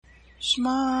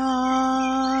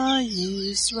Shema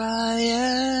Yisrael,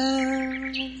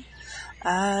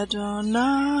 Adonai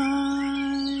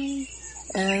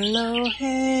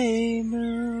Eloheinu,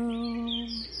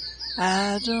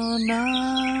 Adonai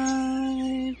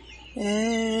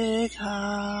Echad,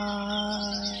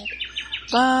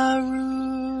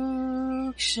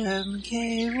 Baruch Shem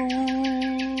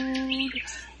Kevod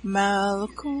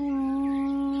Malkuto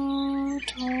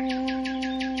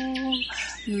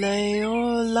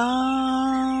Leolam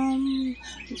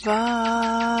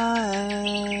Vaed.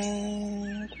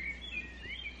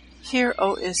 Hear,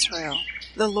 O Israel,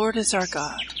 the Lord is our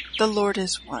God, the Lord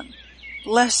is one.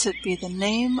 Blessed be the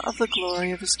name of the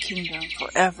glory of his kingdom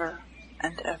forever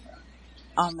and ever.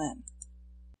 Amen.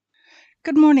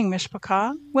 Good morning,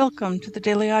 Mishpachah. Welcome to the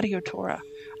Daily Audio Torah.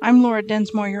 I'm Laura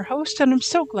Densmore, your host, and I'm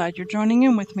so glad you're joining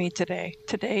in with me today.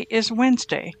 Today is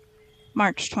Wednesday,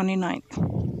 March 29th.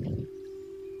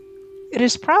 It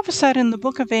is prophesied in the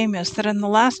book of Amos that in the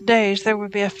last days there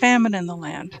would be a famine in the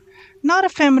land. Not a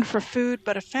famine for food,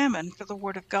 but a famine for the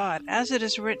word of God, as it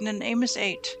is written in Amos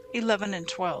 8:11 and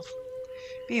 12.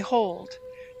 Behold,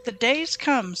 the days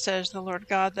come, says the Lord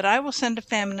God, that I will send a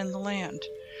famine in the land.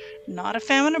 Not a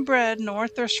famine of bread, nor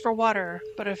thirst for water,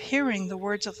 but of hearing the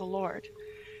words of the Lord.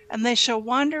 And they shall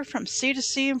wander from sea to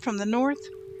sea, and from the north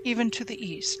even to the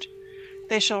east.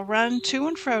 They shall run to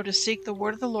and fro to seek the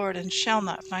word of the Lord, and shall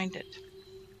not find it.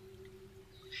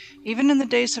 Even in the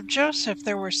days of Joseph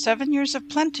there were 7 years of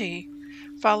plenty,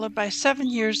 followed by 7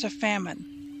 years of famine.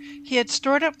 He had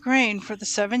stored up grain for the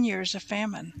 7 years of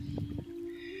famine.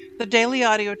 The Daily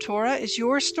Audio Torah is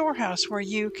your storehouse where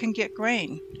you can get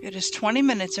grain. It is 20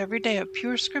 minutes every day of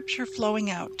pure scripture flowing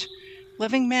out,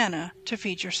 living manna to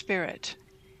feed your spirit.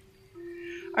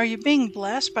 Are you being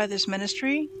blessed by this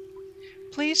ministry?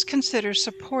 Please consider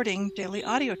supporting Daily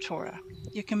Audio Torah.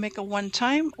 You can make a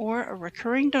one-time or a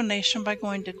recurring donation by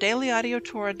going to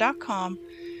dailyaudiotorah.com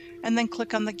and then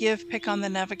click on the Give pick on the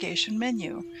navigation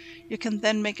menu. You can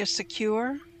then make a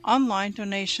secure online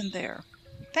donation there.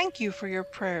 Thank you for your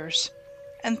prayers,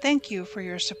 and thank you for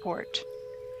your support.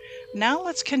 Now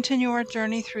let's continue our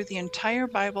journey through the entire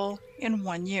Bible in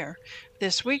 1 year.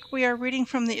 This week we are reading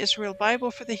from the Israel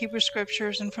Bible for the Hebrew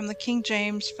Scriptures and from the King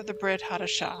James for the Brit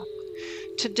Hadashah.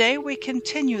 Today we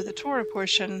continue the Torah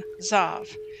portion,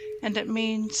 Tzav, and it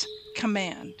means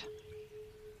command.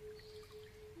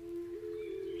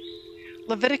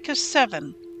 Leviticus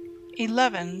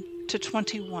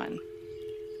 7:11-21.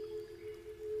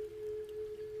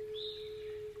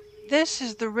 This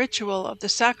is the ritual of the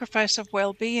sacrifice of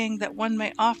well-being that one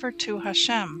may offer to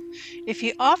Hashem. If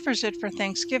he offers it for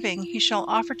thanksgiving, he shall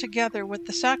offer together with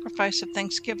the sacrifice of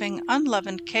thanksgiving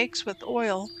unleavened cakes with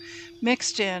oil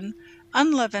mixed in,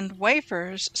 unleavened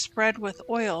wafers spread with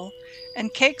oil,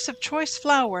 and cakes of choice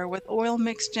flour with oil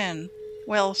mixed in,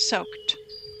 well soaked.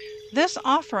 This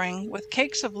offering, with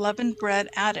cakes of leavened bread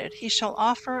added, he shall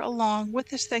offer along with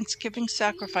his thanksgiving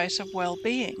sacrifice of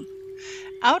well-being.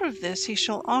 Out of this he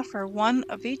shall offer one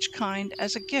of each kind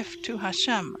as a gift to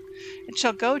Hashem. It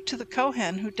shall go to the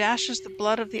Kohen who dashes the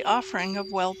blood of the offering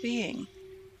of well-being.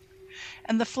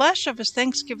 And the flesh of his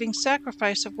thanksgiving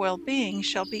sacrifice of well-being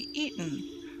shall be eaten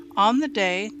on the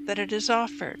day that it is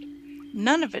offered.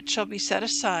 None of it shall be set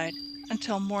aside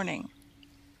until morning.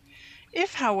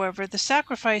 If, however, the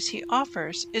sacrifice he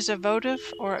offers is a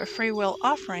votive or a freewill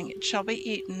offering, it shall be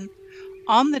eaten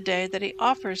on the day that he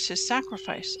offers his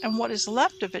sacrifice, and what is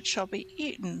left of it shall be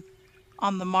eaten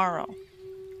on the morrow.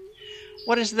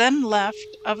 What is then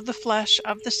left of the flesh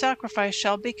of the sacrifice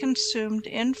shall be consumed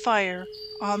in fire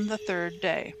on the third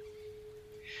day.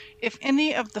 If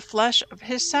any of the flesh of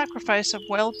his sacrifice of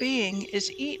well-being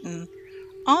is eaten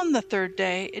on the third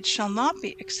day, it shall not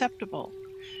be acceptable.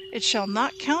 It shall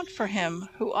not count for him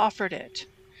who offered it.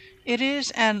 It is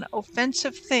an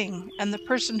offensive thing, and the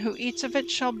person who eats of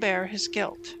it shall bear his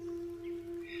guilt.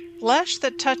 Flesh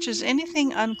that touches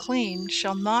anything unclean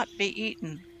shall not be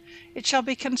eaten. It shall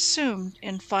be consumed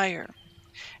in fire.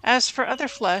 As for other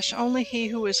flesh, only he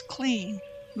who is clean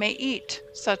may eat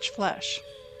such flesh.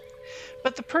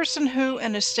 But the person who,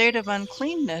 in a state of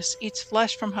uncleanness, eats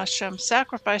flesh from Hashem's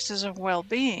sacrifices of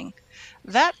well-being,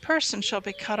 that person shall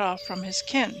be cut off from his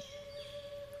kin.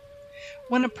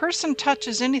 When a person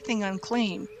touches anything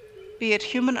unclean, be it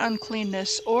human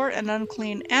uncleanness or an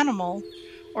unclean animal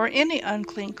or any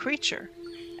unclean creature,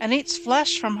 and eats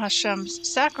flesh from Hashem's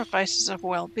sacrifices of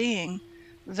well-being,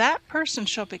 that person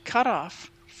shall be cut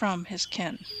off from his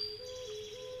kin.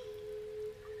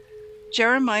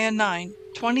 Jeremiah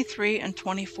 9:23 and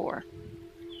 24.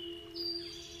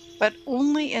 But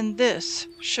only in this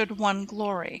should one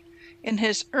glory, in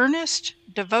his earnest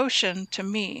devotion to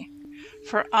me,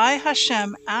 For I,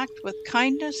 Hashem, act with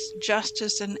kindness,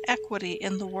 justice, and equity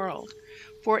in the world,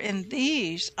 for in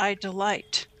these I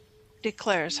delight,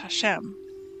 declares Hashem.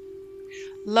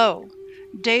 Lo,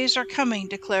 days are coming,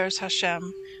 declares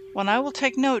Hashem, when I will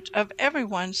take note of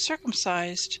everyone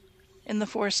circumcised in the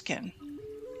foreskin.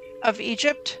 Of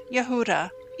Egypt, Yehuda,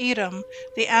 Edom,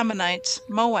 the Ammonites,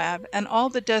 Moab, and all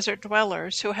the desert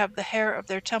dwellers who have the hair of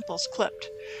their temples clipped.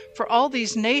 For all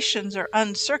these nations are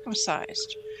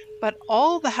uncircumcised, but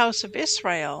all the house of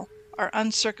Israel are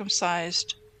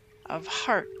uncircumcised of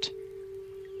heart.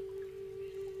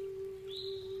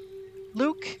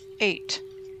 Luke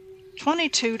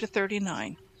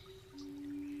 8:22-39.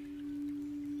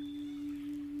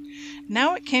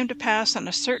 Now it came to pass on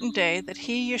a certain day that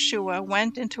he, Yeshua,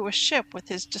 went into a ship with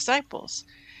his disciples.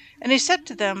 And he said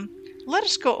to them, Let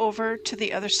us go over to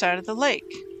the other side of the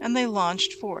lake. And they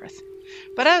launched forth.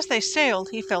 But as they sailed,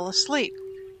 he fell asleep.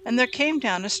 And there came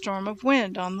down a storm of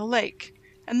wind on the lake,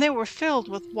 and they were filled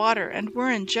with water, and were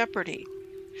in jeopardy.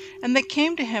 And they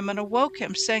came to him and awoke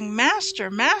him, saying, Master,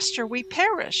 Master, we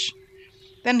perish.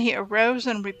 Then he arose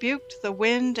and rebuked the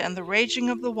wind and the raging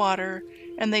of the water,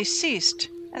 and they ceased,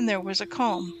 and there was a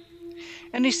calm.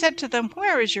 And he said to them,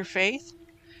 Where is your faith?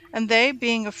 And they,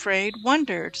 being afraid,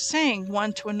 wondered, saying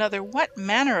one to another, What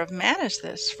manner of man is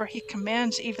this? For he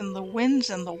commands even the winds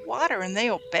and the water, and they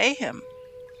obey him.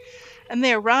 And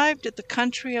they arrived at the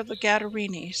country of the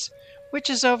Gadarenes, which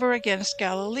is over against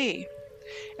Galilee.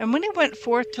 And when he went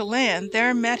forth to land,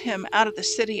 there met him out of the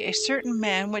city a certain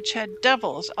man which had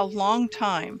devils a long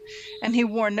time, and he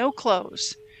wore no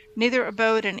clothes, neither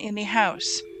abode in any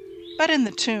house, but in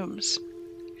the tombs.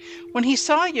 When he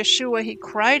saw Yeshua, he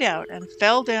cried out and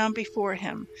fell down before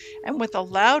him, and with a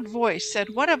loud voice said,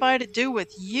 What have I to do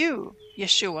with you,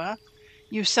 Yeshua,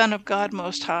 you Son of God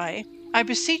Most High? I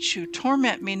beseech you,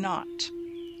 torment me not.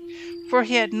 For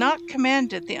he had not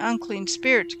commanded the unclean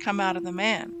spirit to come out of the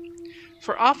man.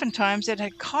 For oftentimes it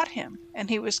had caught him, and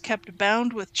he was kept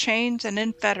bound with chains and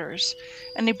in fetters,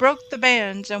 and he broke the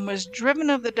bands, and was driven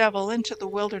of the devil into the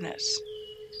wilderness.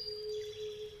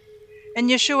 And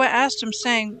Yeshua asked him,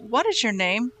 saying, What is your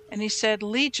name? And he said,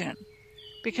 Legion,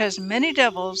 because many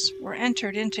devils were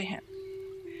entered into him.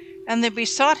 And they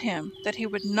besought him that he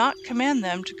would not command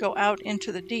them to go out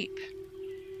into the deep.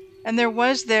 And there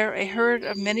was there a herd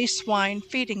of many swine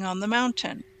feeding on the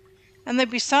mountain. And they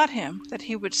besought him that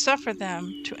he would suffer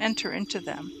them to enter into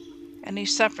them. And he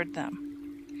suffered them.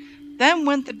 Then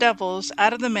went the devils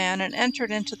out of the man and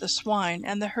entered into the swine,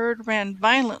 and the herd ran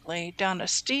violently down a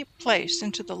steep place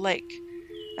into the lake,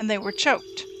 and they were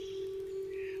choked.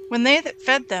 When they that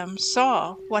fed them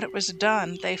saw what it was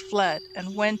done, they fled,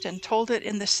 and went and told it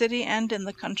in the city and in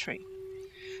the country.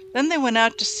 Then they went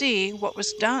out to see what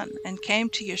was done, and came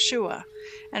to Yeshua,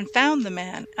 and found the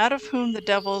man out of whom the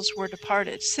devils were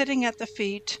departed, sitting at the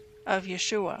feet of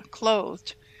Yeshua,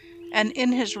 clothed, and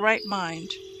in his right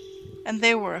mind. And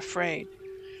they were afraid.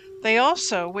 They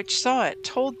also which saw it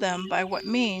told them by what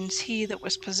means he that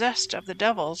was possessed of the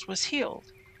devils was healed.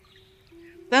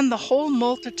 Then the whole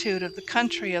multitude of the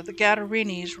country of the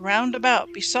Gadarenes round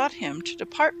about besought him to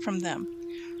depart from them,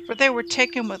 for they were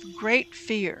taken with great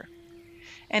fear.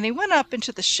 And he went up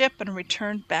into the ship and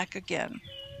returned back again.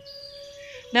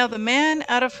 Now the man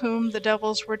out of whom the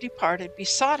devils were departed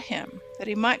besought him that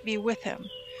he might be with him.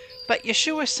 But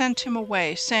Yeshua sent him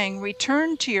away, saying,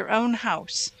 Return to your own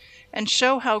house, and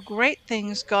show how great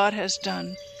things God has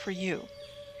done for you.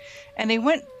 And he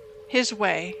went his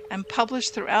way, and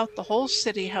published throughout the whole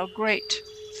city how great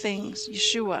things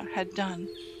Yeshua had done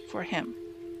for him.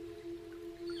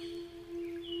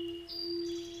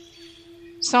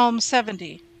 Psalm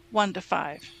 70,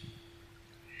 1-5.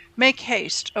 Make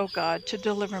haste, O God, to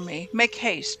deliver me. Make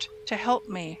haste to help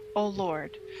me, O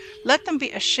Lord. Let them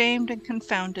be ashamed and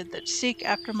confounded that seek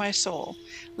after my soul.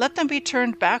 Let them be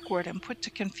turned backward and put to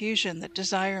confusion that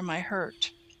desire my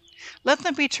hurt. Let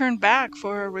them be turned back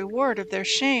for a reward of their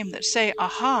shame that say,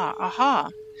 Aha, aha.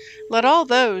 Let all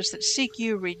those that seek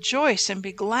you rejoice and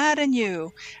be glad in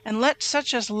you, and let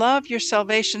such as love your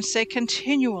salvation say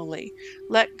continually,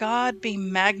 Let God be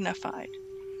magnified.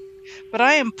 But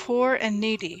I am poor and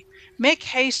needy. Make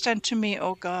haste unto me,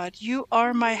 O God. You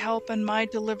are my help and my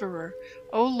deliverer.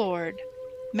 O Lord,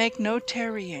 make no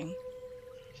tarrying.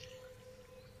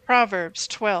 Proverbs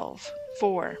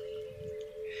 12:4.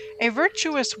 A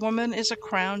virtuous woman is a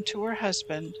crown to her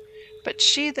husband, but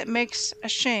she that makes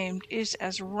ashamed is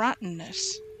as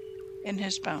rottenness in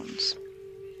his bones.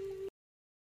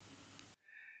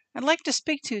 I'd like to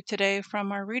speak to you today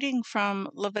from our reading from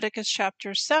Leviticus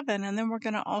chapter 7, and then we're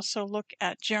going to also look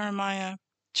at Jeremiah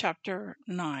chapter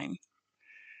 9.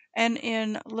 And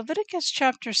in Leviticus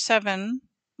chapter 7,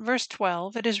 verse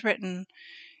 12, it is written,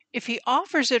 "If he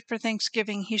offers it for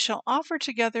thanksgiving, he shall offer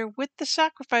together with the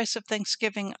sacrifice of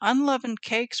thanksgiving unleavened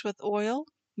cakes with oil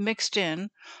mixed in,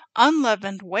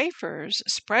 unleavened wafers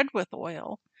spread with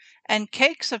oil, and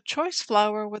cakes of choice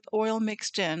flour with oil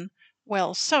mixed in,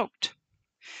 well soaked."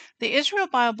 The Israel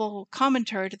Bible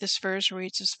commentary to this verse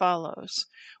reads as follows: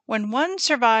 "When one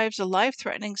survives a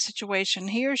life-threatening situation,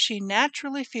 he or she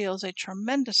naturally feels a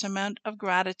tremendous amount of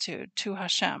gratitude to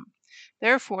Hashem.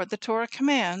 Therefore, the Torah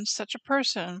commands such a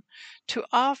person to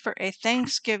offer a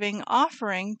thanksgiving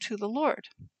offering to the Lord."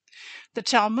 The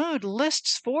Talmud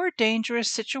lists 4 dangerous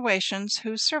situations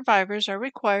whose survivors are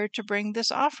required to bring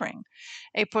this offering: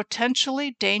 a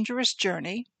potentially dangerous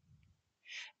journey,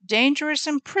 dangerous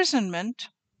imprisonment,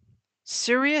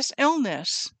 serious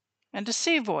illness, and a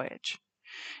sea voyage.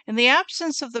 In the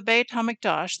absence of the Beit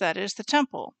HaMikdash, that is, the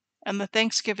temple, and the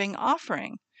thanksgiving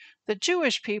offering, the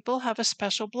Jewish people have a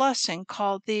special blessing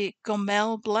called the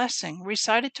Gomel blessing,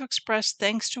 recited to express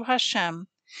thanks to Hashem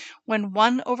when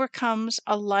one overcomes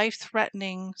a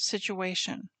life-threatening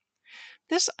situation.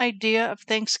 This idea of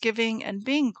thanksgiving and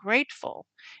being grateful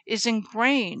is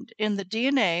ingrained in the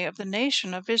DNA of the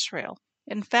nation of Israel.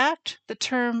 In fact, the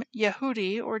term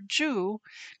Yehudi, or Jew,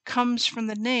 comes from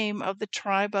the name of the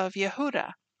tribe of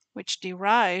Yehuda, which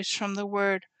derives from the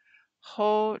word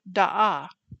Hoda'ah,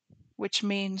 which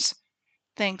means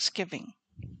thanksgiving.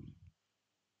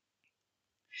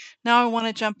 Now I want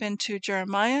to jump into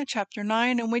Jeremiah chapter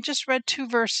 9, and we just read 2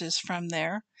 verses from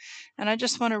there. And I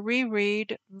just want to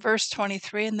reread verse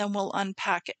 23, and then we'll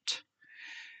unpack it.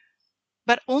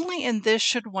 "But only in this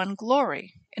should one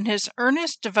glory, in his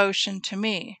earnest devotion to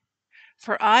me.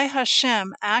 For I,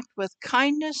 Hashem, act with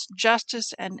kindness,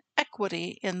 justice, and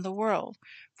equity in the world.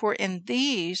 For in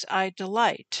these I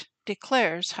delight,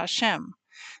 declares Hashem."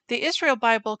 The Israel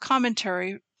Bible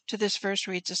commentary to this verse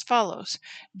reads as follows: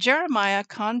 Jeremiah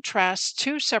contrasts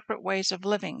 2 separate ways of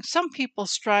living. Some people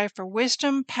strive for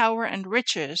wisdom, power, and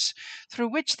riches, through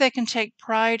which they can take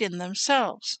pride in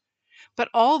themselves. But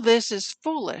all this is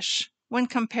foolish when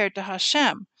compared to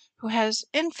Hashem, who has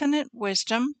infinite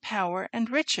wisdom, power, and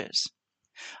riches.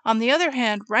 On the other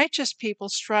hand, righteous people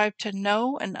strive to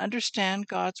know and understand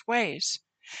God's ways.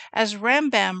 As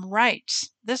Rambam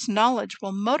writes, this knowledge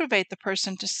will motivate the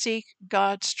person to seek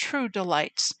God's true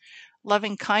delights: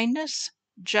 loving kindness,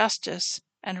 justice,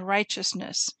 and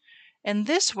righteousness. In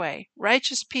this way,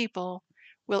 righteous people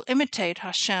will imitate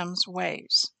Hashem's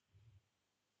ways.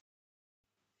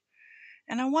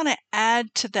 And I want to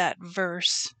add to that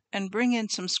verse and bring in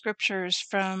some scriptures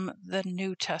from the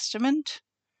New Testament.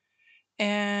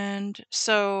 And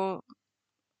so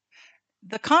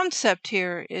the concept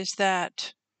here is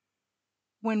that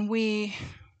when we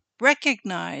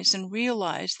recognize and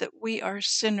realize that we are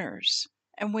sinners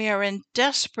and we are in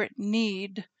desperate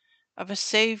need of a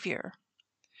Savior,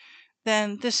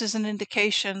 then this is an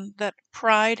indication that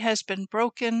pride has been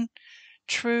broken,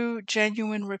 true,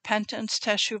 genuine repentance,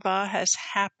 teshuvah, has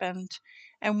happened,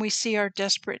 and we see our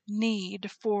desperate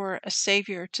need for a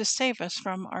Savior to save us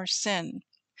from our sin.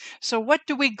 So what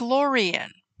do we glory in?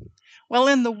 Well,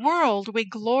 in the world, we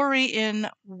glory in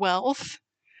wealth,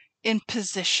 in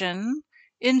position,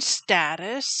 in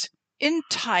status, in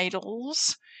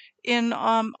titles, in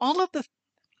all of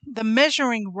the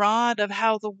measuring rod of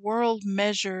how the world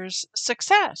measures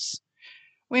success.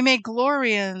 We may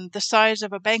glory in the size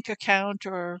of a bank account,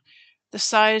 or the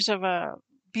size of a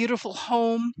beautiful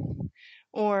home,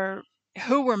 or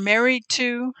who we're married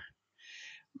to,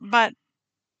 but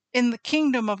in the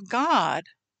kingdom of God,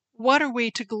 what are we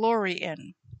to glory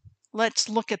in? Let's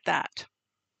look at that.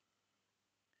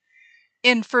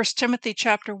 In 1 Timothy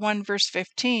chapter 1, verse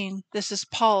 15, this is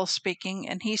Paul speaking,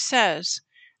 and he says,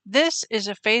 "This is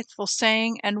a faithful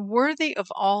saying and worthy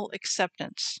of all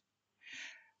acceptance,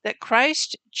 that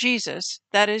Christ Jesus,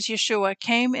 that is Yeshua,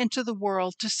 came into the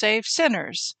world to save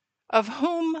sinners, of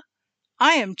whom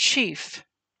I am chief."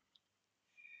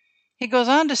 He goes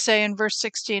on to say in verse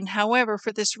 16, "However,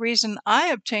 for this reason I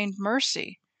obtained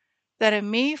mercy, that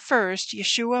in me first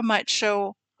Yeshua might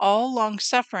show all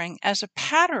long-suffering as a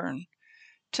pattern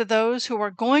to those who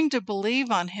are going to believe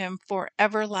on him for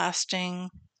everlasting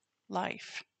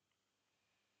life."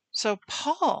 So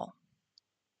Paul,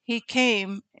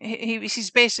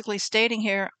 he's basically stating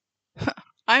here,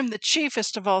 I'm the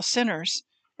chiefest of all sinners,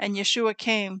 and Yeshua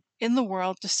came in the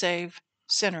world to save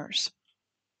sinners.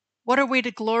 What are we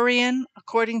to glory in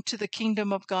according to the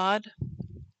kingdom of God?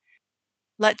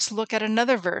 Let's look at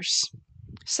another verse.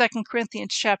 2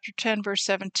 Corinthians chapter 10, verse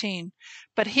 17.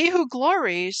 "But he who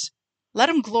glories, let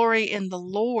him glory in the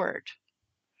Lord,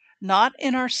 not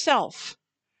in ourself,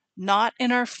 not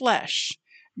in our flesh,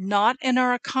 not in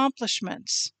our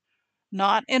accomplishments,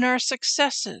 not in our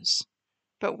successes,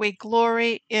 but we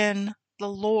glory in the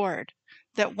Lord.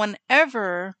 That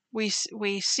whenever we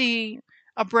see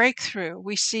a breakthrough,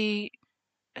 we see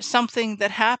something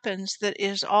that happens that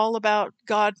is all about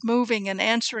God moving and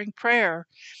answering prayer,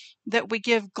 that we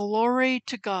give glory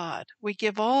to God. We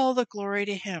give all the glory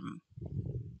to Him.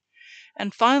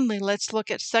 And finally, let's look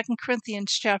at 2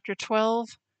 Corinthians chapter 12,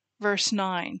 verse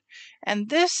 9. And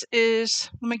this is,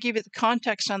 let me give you the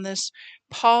context on this.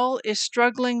 Paul is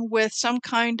struggling with some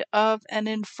kind of an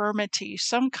infirmity,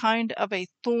 some kind of a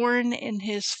thorn in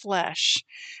his flesh.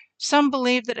 Some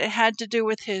believe that it had to do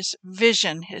with his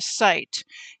vision, his sight.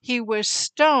 He was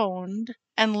stoned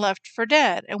and left for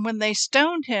dead. And when they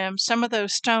stoned him, some of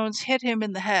those stones hit him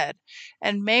in the head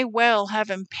and may well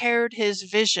have impaired his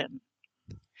vision.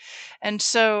 And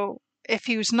so if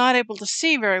he was not able to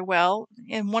see very well,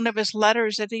 in one of his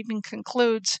letters it even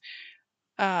concludes,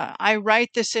 I write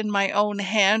this in my own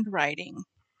handwriting.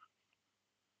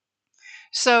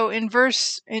 So in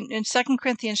 2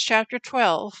 Corinthians chapter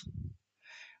 12,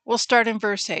 we'll start in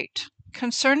verse 8.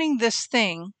 Concerning this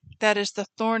thing, that is the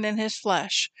thorn in his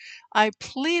flesh, I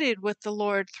pleaded with the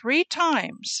Lord 3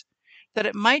 times that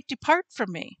it might depart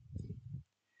from me.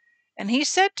 And he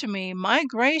said to me, My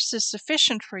grace is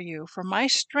sufficient for you, for my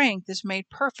strength is made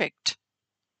perfect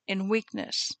in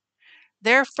weakness.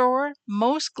 Therefore,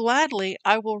 most gladly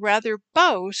I will rather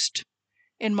boast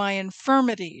in my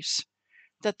infirmities,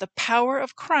 that the power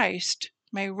of Christ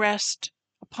may rest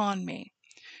upon me.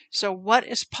 So what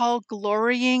is Paul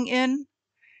glorying in?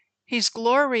 He's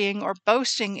glorying or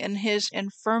boasting in his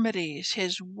infirmities,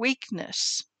 his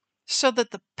weakness, so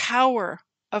that the power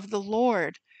of the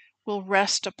Lord will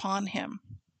rest upon him.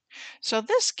 So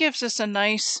this gives us a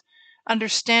nice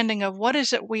understanding of what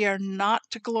is it we are not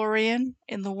to glory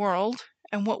in the world,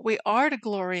 and what we are to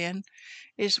glory in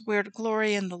is we're to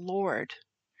glory in the Lord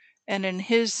and in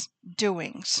His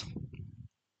doings.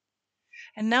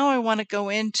 And now I want to go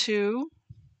into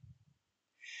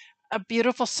a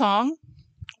beautiful song.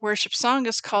 Worship song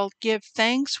is called Give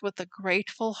Thanks with a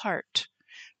Grateful Heart.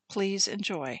 Please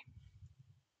enjoy.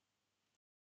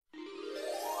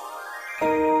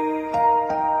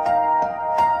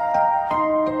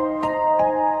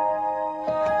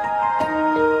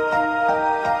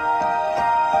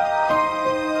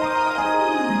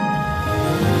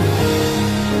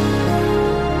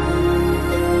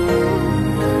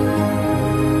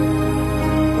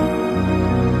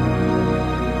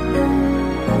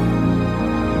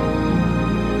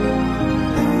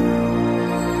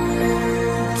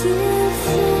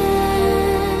 Give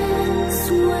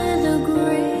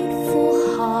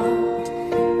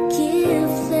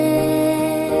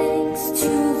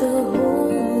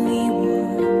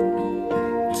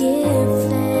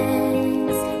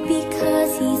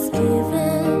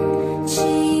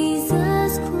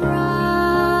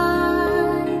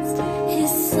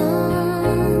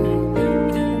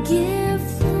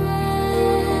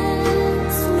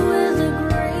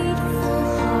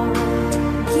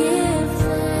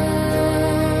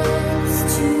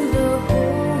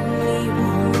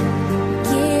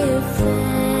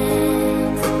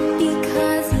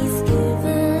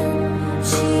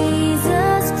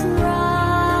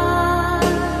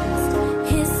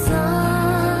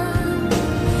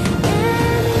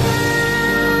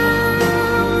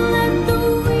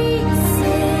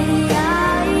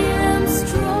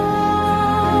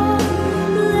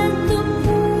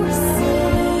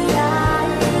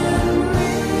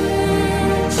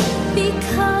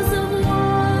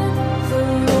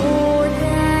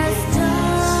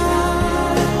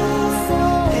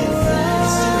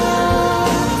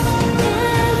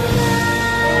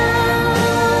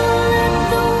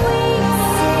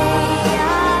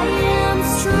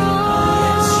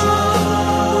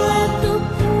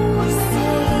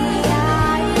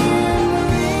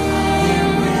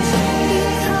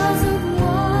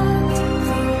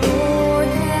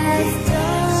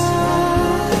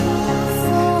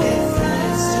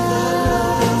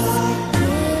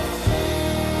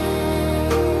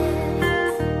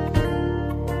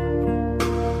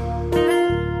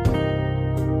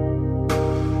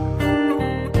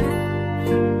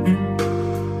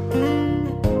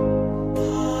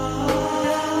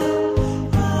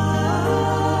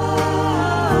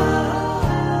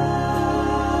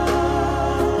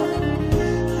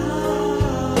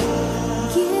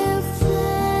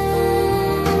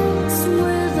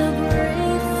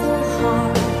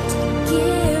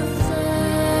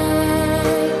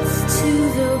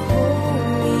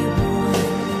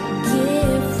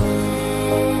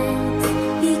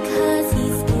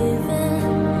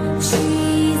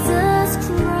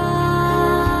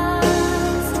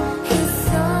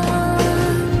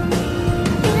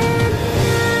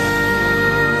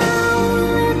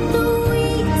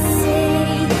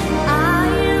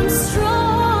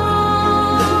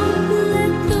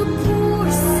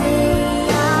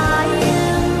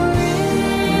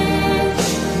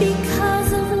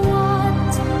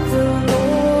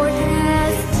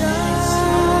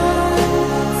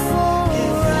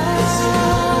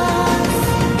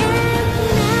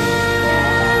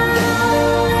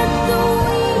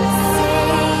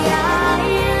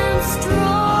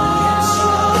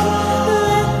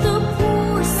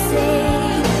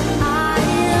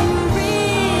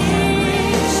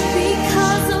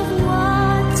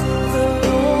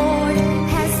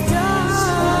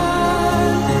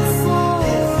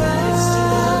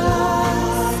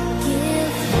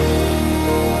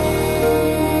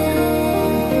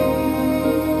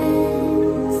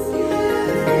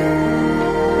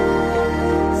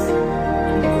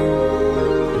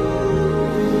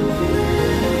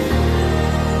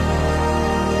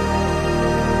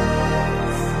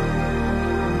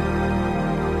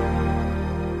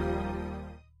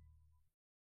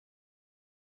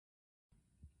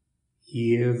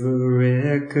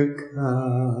Merekeka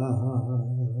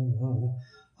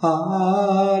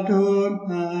Adonai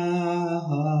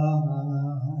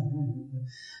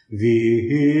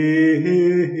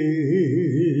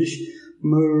Vish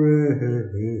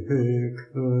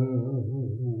Mereka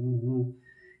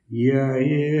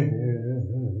Yair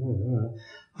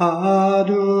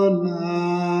Adonai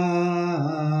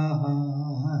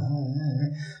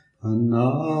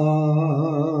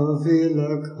Panav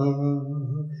Ilaka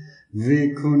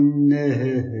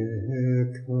Vikuneka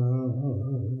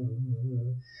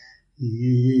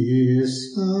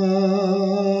Isa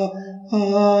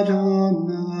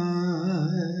Adonai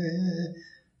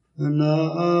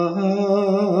Panav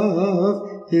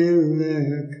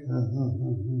Ileka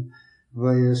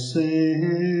Vayasem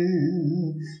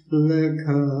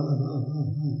Leka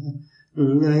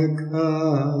Leka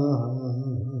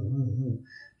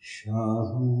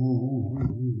Shalom.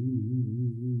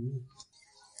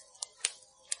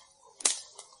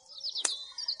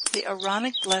 The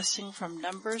Aaronic blessing from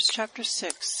Numbers chapter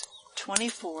 6,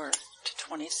 24 to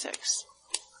 26.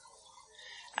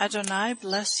 Adonai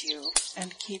bless you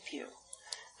and keep you.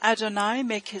 Adonai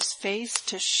make his face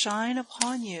to shine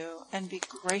upon you and be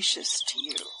gracious to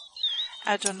you.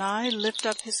 Adonai lift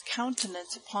up his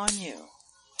countenance upon you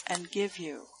and give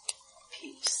you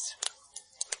peace.